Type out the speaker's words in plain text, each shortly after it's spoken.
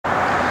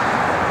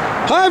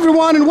Hi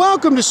everyone, and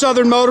welcome to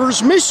Southern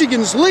Motors,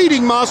 Michigan's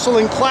leading muscle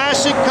and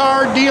classic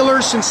car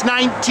dealer since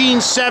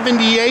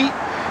 1978.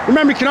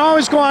 Remember, you can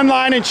always go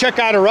online and check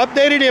out our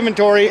updated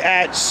inventory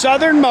at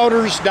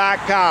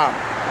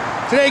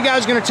southernmotors.com. Today,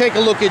 guys, going to take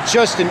a look at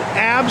just an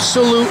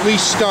absolutely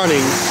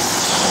stunning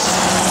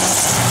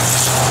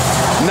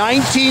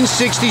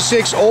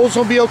 1966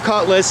 Oldsmobile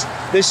Cutlass.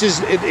 This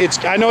is,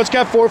 I know it's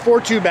got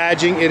 442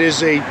 badging. It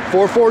is a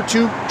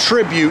 442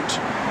 Tribute.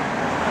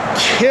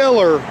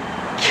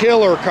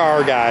 Killer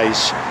car,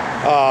 guys.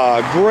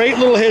 Great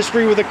little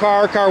history with the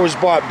car. Car was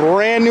bought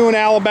brand new in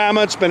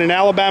Alabama. It's been in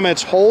Alabama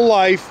its whole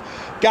life.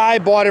 Guy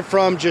bought it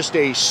from just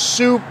a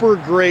super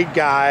great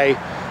guy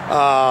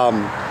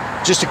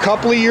just a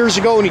couple of years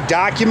ago, and he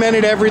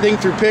documented everything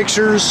through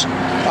pictures.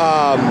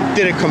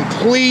 Did a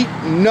complete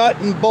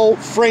nut and bolt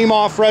frame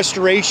off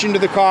restoration to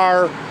the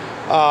car.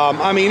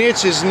 I mean,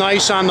 it's as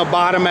nice on the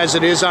bottom as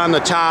it is on the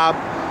top.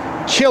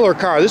 Killer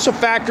car. This is a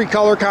factory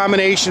color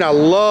combination. I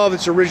love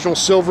its original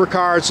silver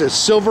car. It's a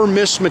silver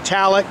mist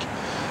metallic.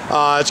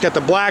 It's got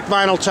the black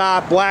vinyl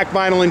top, black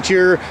vinyl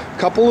interior. A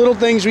couple little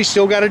things we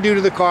still got to do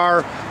to the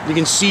car. You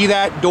can see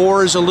that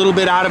door is a little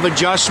bit out of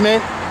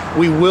adjustment.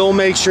 We will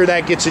make sure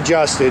that gets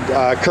adjusted.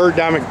 Kurt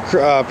down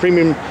at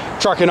Premium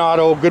Truck and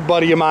Auto, good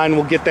buddy of mine,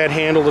 will get that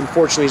handled.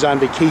 Unfortunately, he's on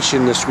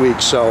vacation this week.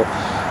 So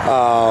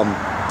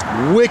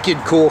wicked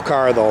cool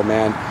car though,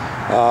 man.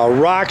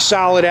 Rock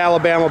solid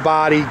Alabama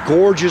body,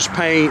 gorgeous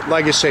paint.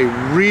 Like I say,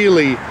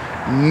 really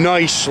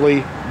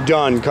nicely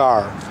done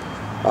car.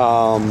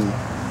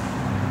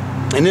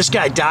 And this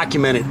guy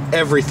documented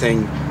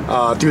everything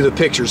through the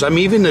pictures. I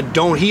mean, even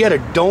he had a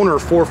donor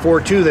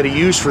 442 that he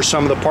used for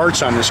some of the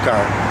parts on this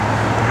car.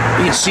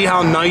 You can see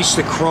how nice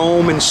the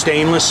chrome and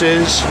stainless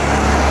is.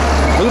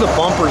 Look at the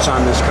bumpers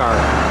on this car.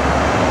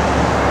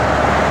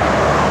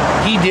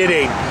 He did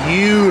a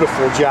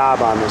beautiful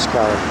job on this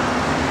car.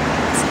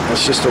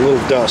 That's just a little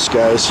dust,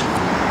 guys.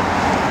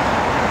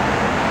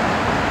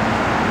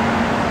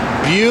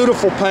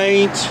 Beautiful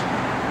paint.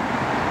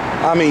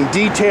 I mean,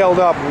 detailed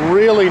up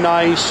really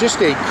nice. Just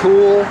a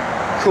cool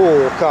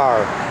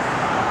car.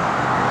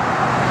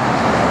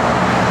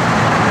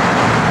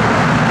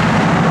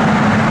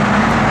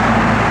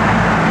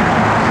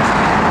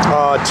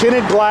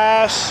 Tinted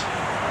glass.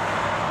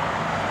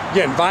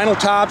 Again, vinyl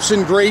tops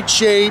in great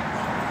shape.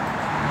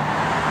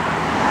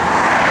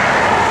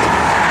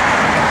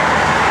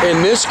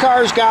 And this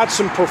car's got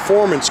some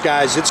performance,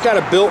 guys. It's got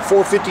a built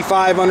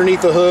 455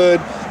 underneath the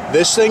hood.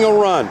 This thing will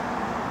run.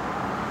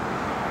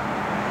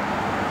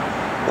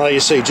 Like you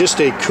say, just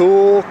a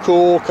cool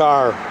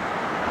car.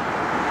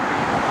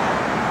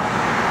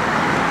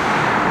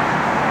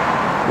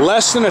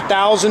 Less than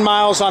 1,000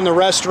 miles on the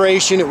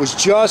restoration. It was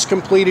just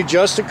completed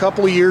just a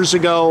couple of years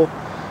ago.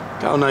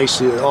 Look how nice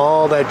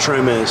all that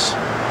trim is.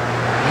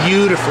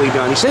 Beautifully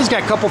done. He says he's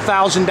got a couple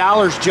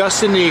 $1,000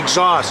 just in the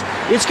exhaust.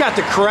 It's got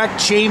the correct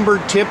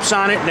chambered tips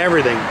on it and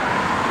everything.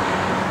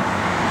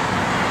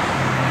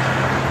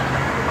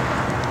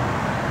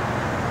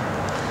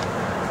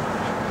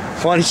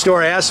 Funny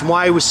story, I asked him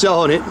why he was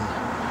selling it.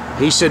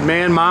 He said,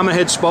 man, Mama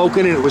had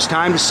spoken and it was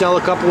time to sell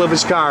a couple of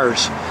his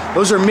cars.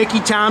 Those are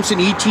Michey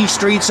Thompson ET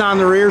Streets on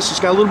the rear, so it's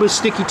got a little bit of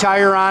sticky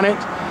tire on it.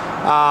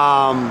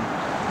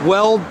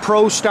 Weld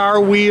Pro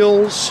Star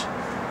wheels.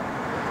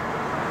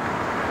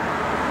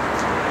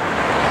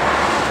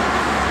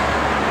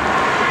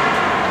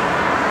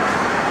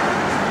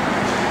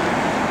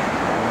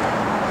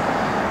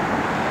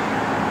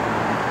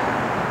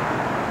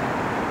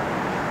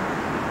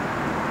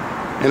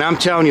 And I'm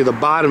telling you, the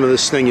bottom of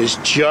this thing is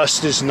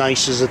just as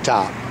nice as the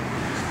top.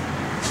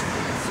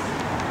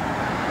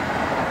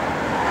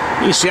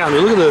 You see, I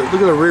mean, look at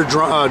the rear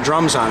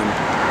drums on them.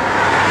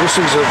 This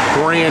thing's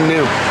brand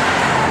new.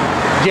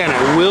 Again,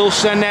 I will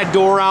send that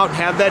door out and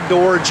have that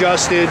door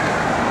adjusted.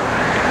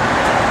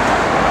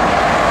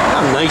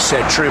 How nice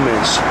that trim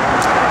is.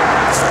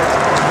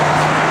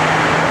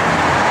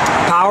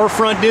 Power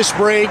front disc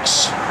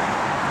brakes.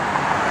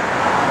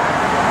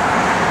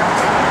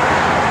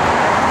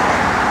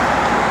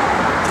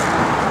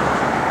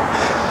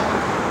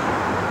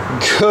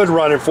 Good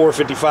running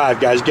 455,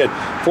 guys. Good.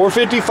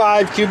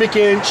 455 cubic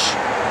inch,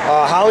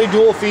 Holley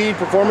dual feed,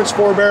 performance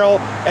 4-barrel,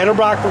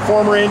 Edelbrock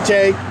Performer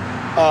intake.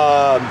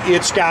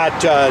 It's got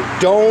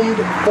domed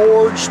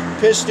forged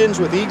pistons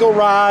with eagle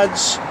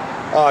rods,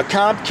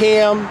 comp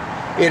cam.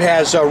 It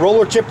has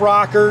roller tip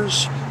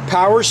rockers,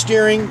 power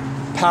steering,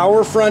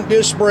 power front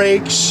disc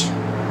brakes.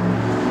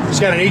 It's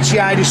got an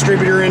HEI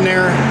distributor in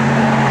there.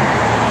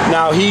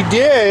 Now he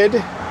had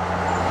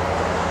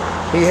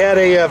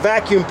a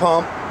vacuum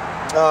pump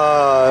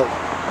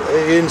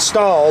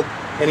installed,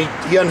 and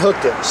he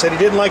unhooked it. Said he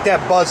didn't like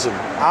that buzzing.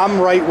 I'm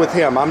right with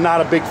him. I'm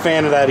not a big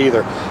fan of that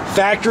either.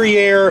 Factory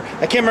air,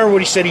 I can't remember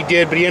what he said he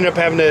did, but he ended up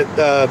having to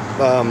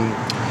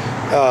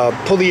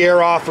pull the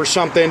air off or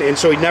something, and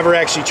so he never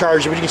actually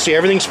charged it. But you can see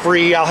everything's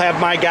free. I'll have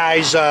my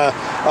guys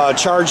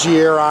charge the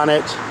air on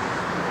it.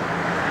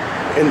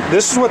 And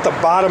this is what the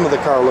bottom of the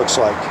car looks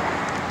like.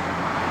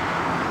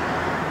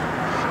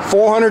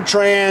 400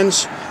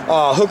 trans,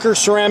 hooker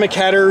ceramic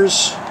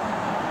headers.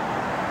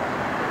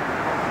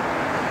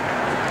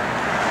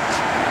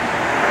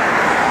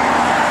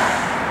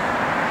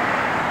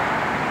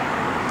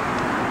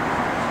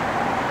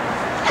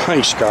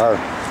 Nice car.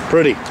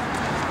 Pretty.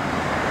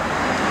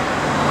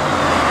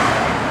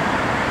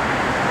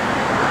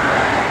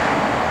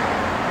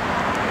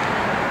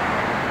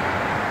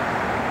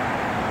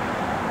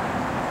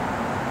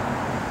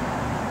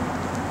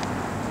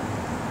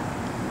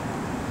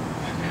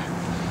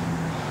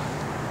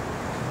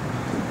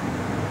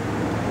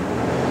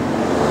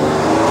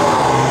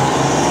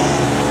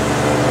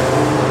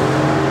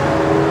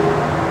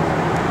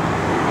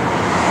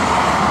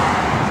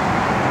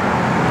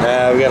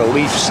 We got a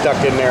leaf stuck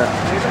in there.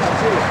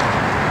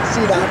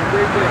 See that?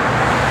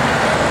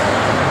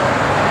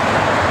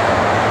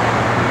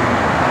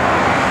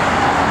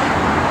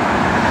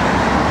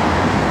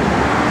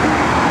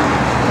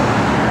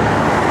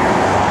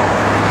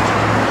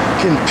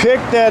 Can pick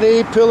that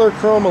A-pillar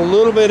chrome a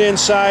little bit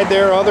inside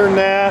there. Other than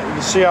that, you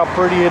can see how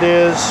pretty it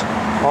is.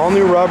 All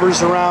new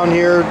rubbers around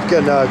here.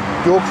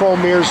 Got dual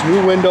chrome mirrors,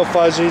 new window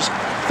fuzzies,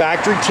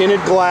 factory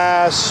tinted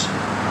glass.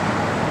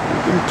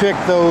 You can pick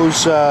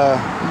those a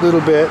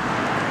little bit.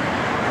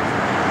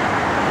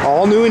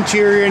 All new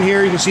interior in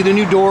here. You can see the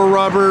new door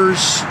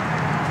rubbers.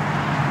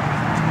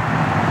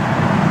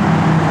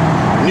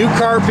 New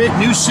carpet,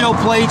 new sill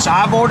plates.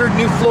 I've ordered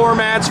new floor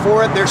mats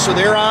for it, so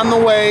they're on the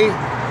way.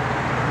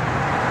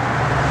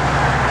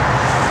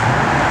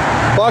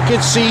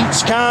 Bucket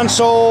seats,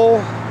 console,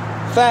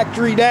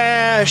 factory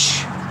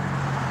dash.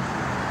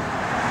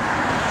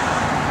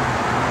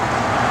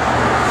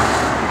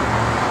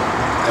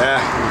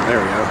 There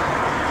we go.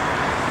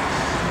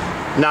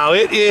 Now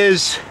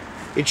it's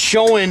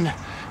showing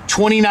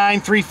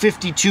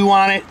 29,352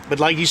 on it, but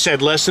like you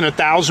said, less than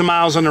 1,000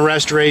 miles on the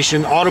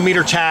restoration.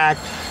 Autometer tach.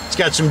 It's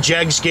got some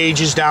Jegs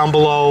gauges down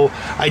below.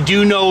 I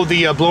do know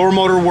the blower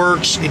motor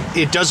works.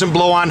 It doesn't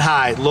blow on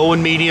high. Low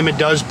and medium, it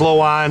does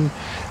blow on.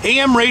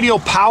 AM radio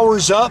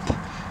powers up,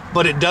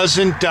 but it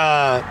doesn't.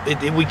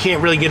 We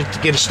can't really get it to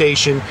get a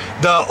station.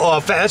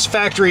 That's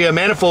factory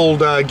manifold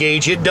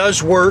gauge. It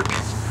does work.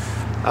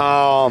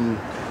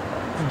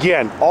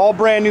 Again, all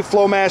brand new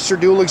Flowmaster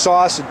dual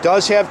exhaust. It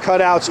does have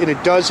cutouts, and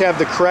it does have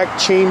the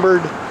correct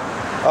chambered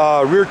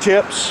rear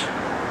tips.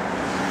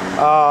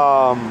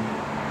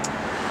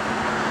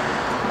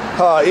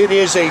 It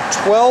is a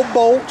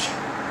 12-bolt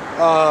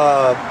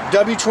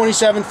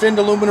W27 finned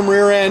aluminum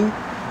rear end.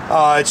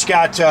 It's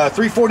got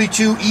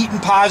 342 Eaton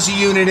posi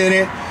unit in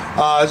it.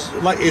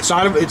 It's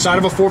out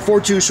of a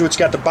 442, so it's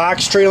got the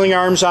box trailing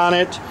arms on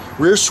it,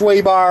 rear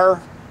sway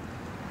bar.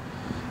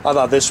 I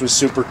thought this was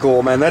super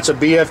cool, man. That's a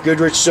BF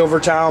Goodrich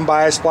Silvertown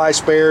bias ply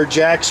spare.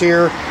 Jack's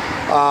here.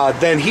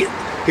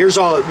 Here's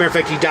all. Matter of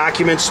fact, he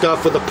documents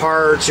stuff with the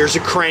parts. There's a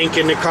crank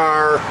in the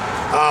car,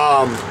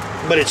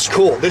 but it's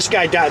cool. This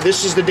guy died.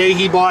 This is the day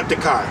he bought the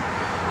car,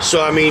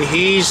 so I mean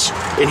he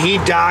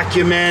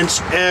documents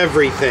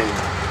everything.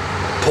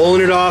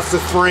 Pulling it off the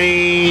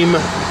frame.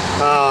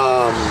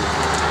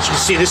 As you can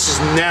see, this has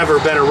never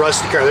been a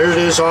rusty car. There it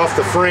is off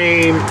the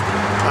frame.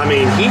 I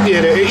mean, he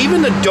did it.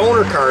 Even the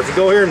donor car, if you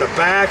go here in the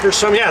back or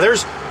something, yeah,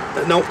 there's,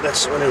 nope,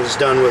 that's when it was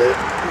done with it.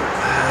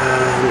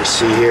 Let me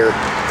see here.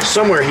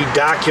 Somewhere he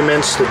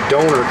documents the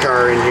donor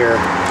car in here.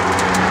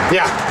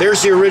 Yeah,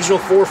 there's the original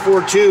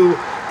 442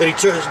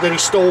 that he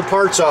stole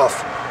parts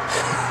off.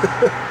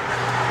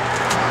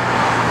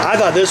 I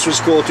thought this was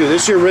cool too.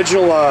 This is your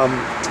original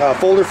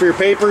folder for your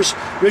papers.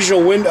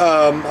 Original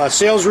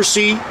sales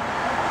receipt.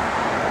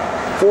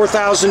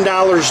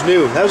 $4,000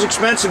 new. That was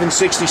expensive in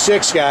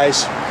 '66,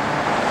 guys.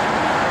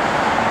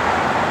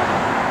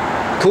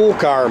 Cool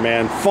car,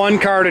 man. Fun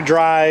car to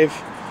drive.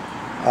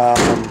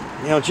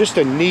 You know, just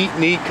a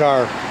neat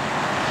car.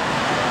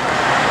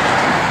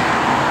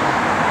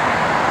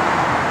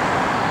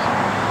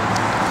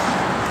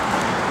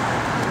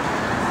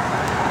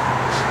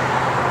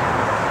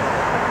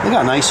 Look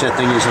how nice that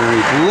thing is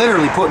underneath.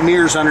 Literally put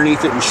mirrors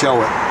underneath it and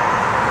show it.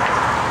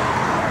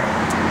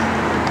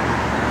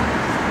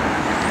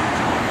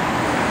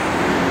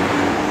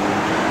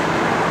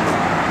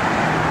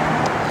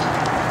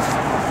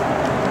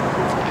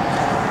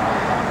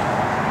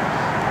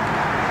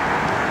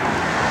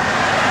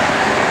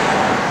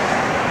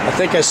 I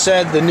think I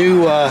said the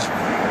new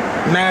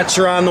mats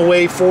are on the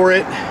way for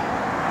it.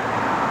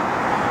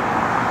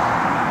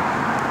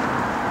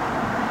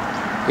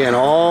 Again,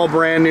 all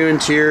brand new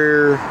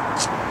interior.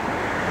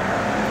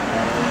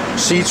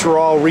 Seats were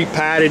all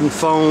repadded and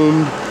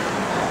foamed.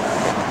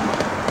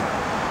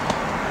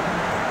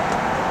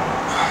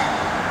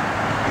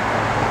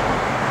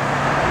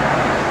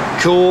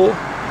 Cool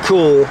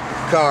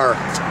car.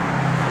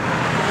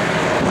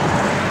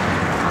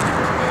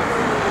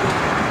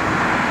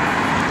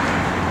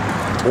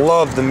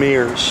 Love the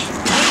mirrors.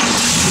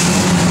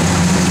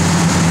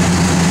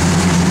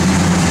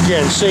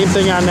 Again, same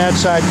thing on that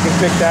side. You can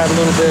pick that a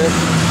little bit.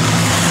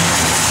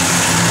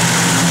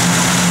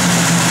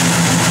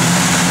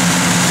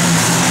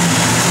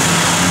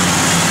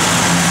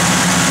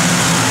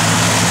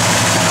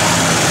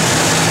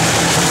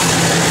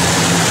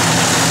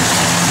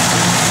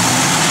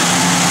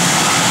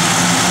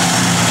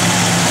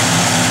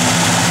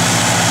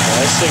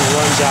 This thing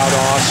runs out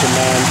awesome,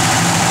 man.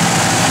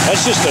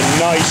 That's just a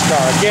nice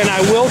car. Again,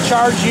 I will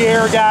charge the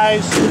air,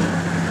 guys.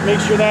 Make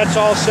sure that's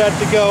all set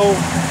to go.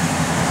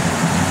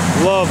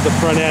 Love the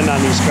front end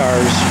on these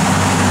cars.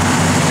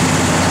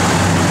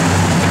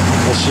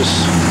 It's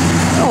just,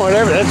 you know,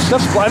 whatever. That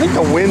stuff's, I think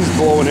the wind's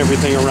blowing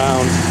everything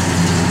around.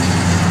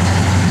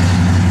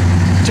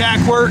 Tach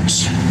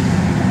works.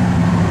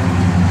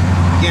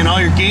 Again,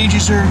 all your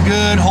gauges are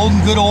good,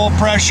 holding good oil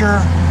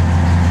pressure.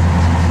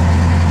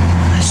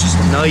 It's just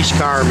a nice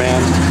car,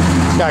 man.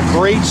 Got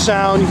great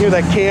sound. You hear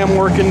that cam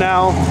working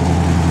now.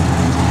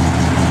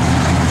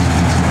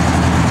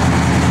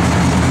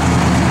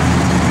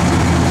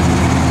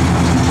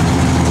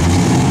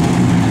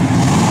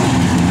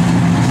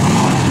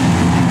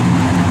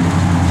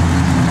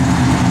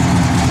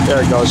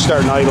 There it goes,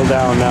 starting to idle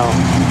down now.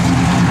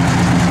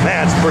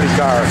 Man, it's a pretty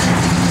car.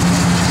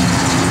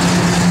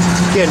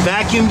 Again,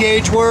 vacuum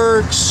gauge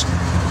works.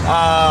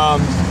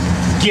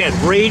 Again,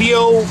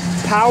 radio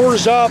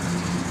powers up,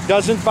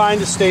 doesn't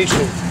find a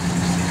station.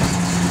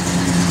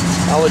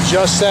 I'll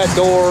adjust that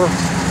door.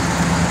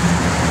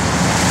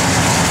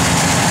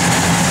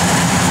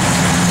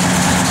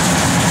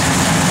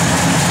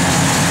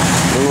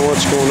 I don't know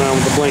what's going on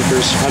with the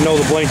blinkers. I know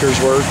the blinkers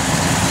work.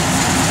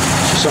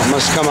 Something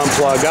must come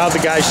unplugged. I'll have the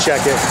guys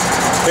check it.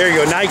 There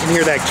you go. Now you can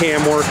hear that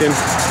cam working.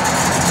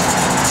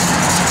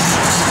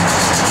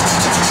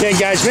 Again,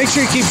 guys, make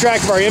sure you keep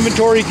track of our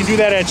inventory. You can do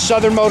that at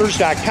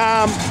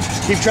southernmotors.com.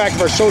 Keep track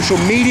of our social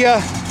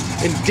media.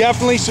 And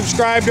definitely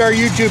subscribe to our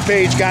YouTube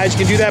page, guys. You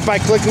can do that by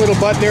clicking the little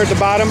button there at the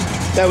bottom.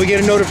 That we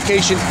get a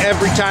notification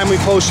every time we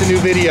post a new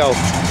video.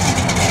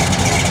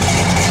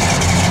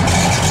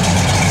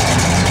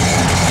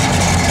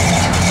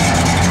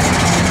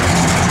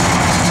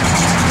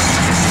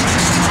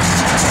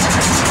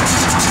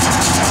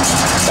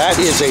 That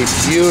is a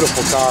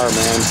beautiful car,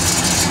 man.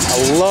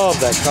 I love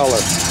that color.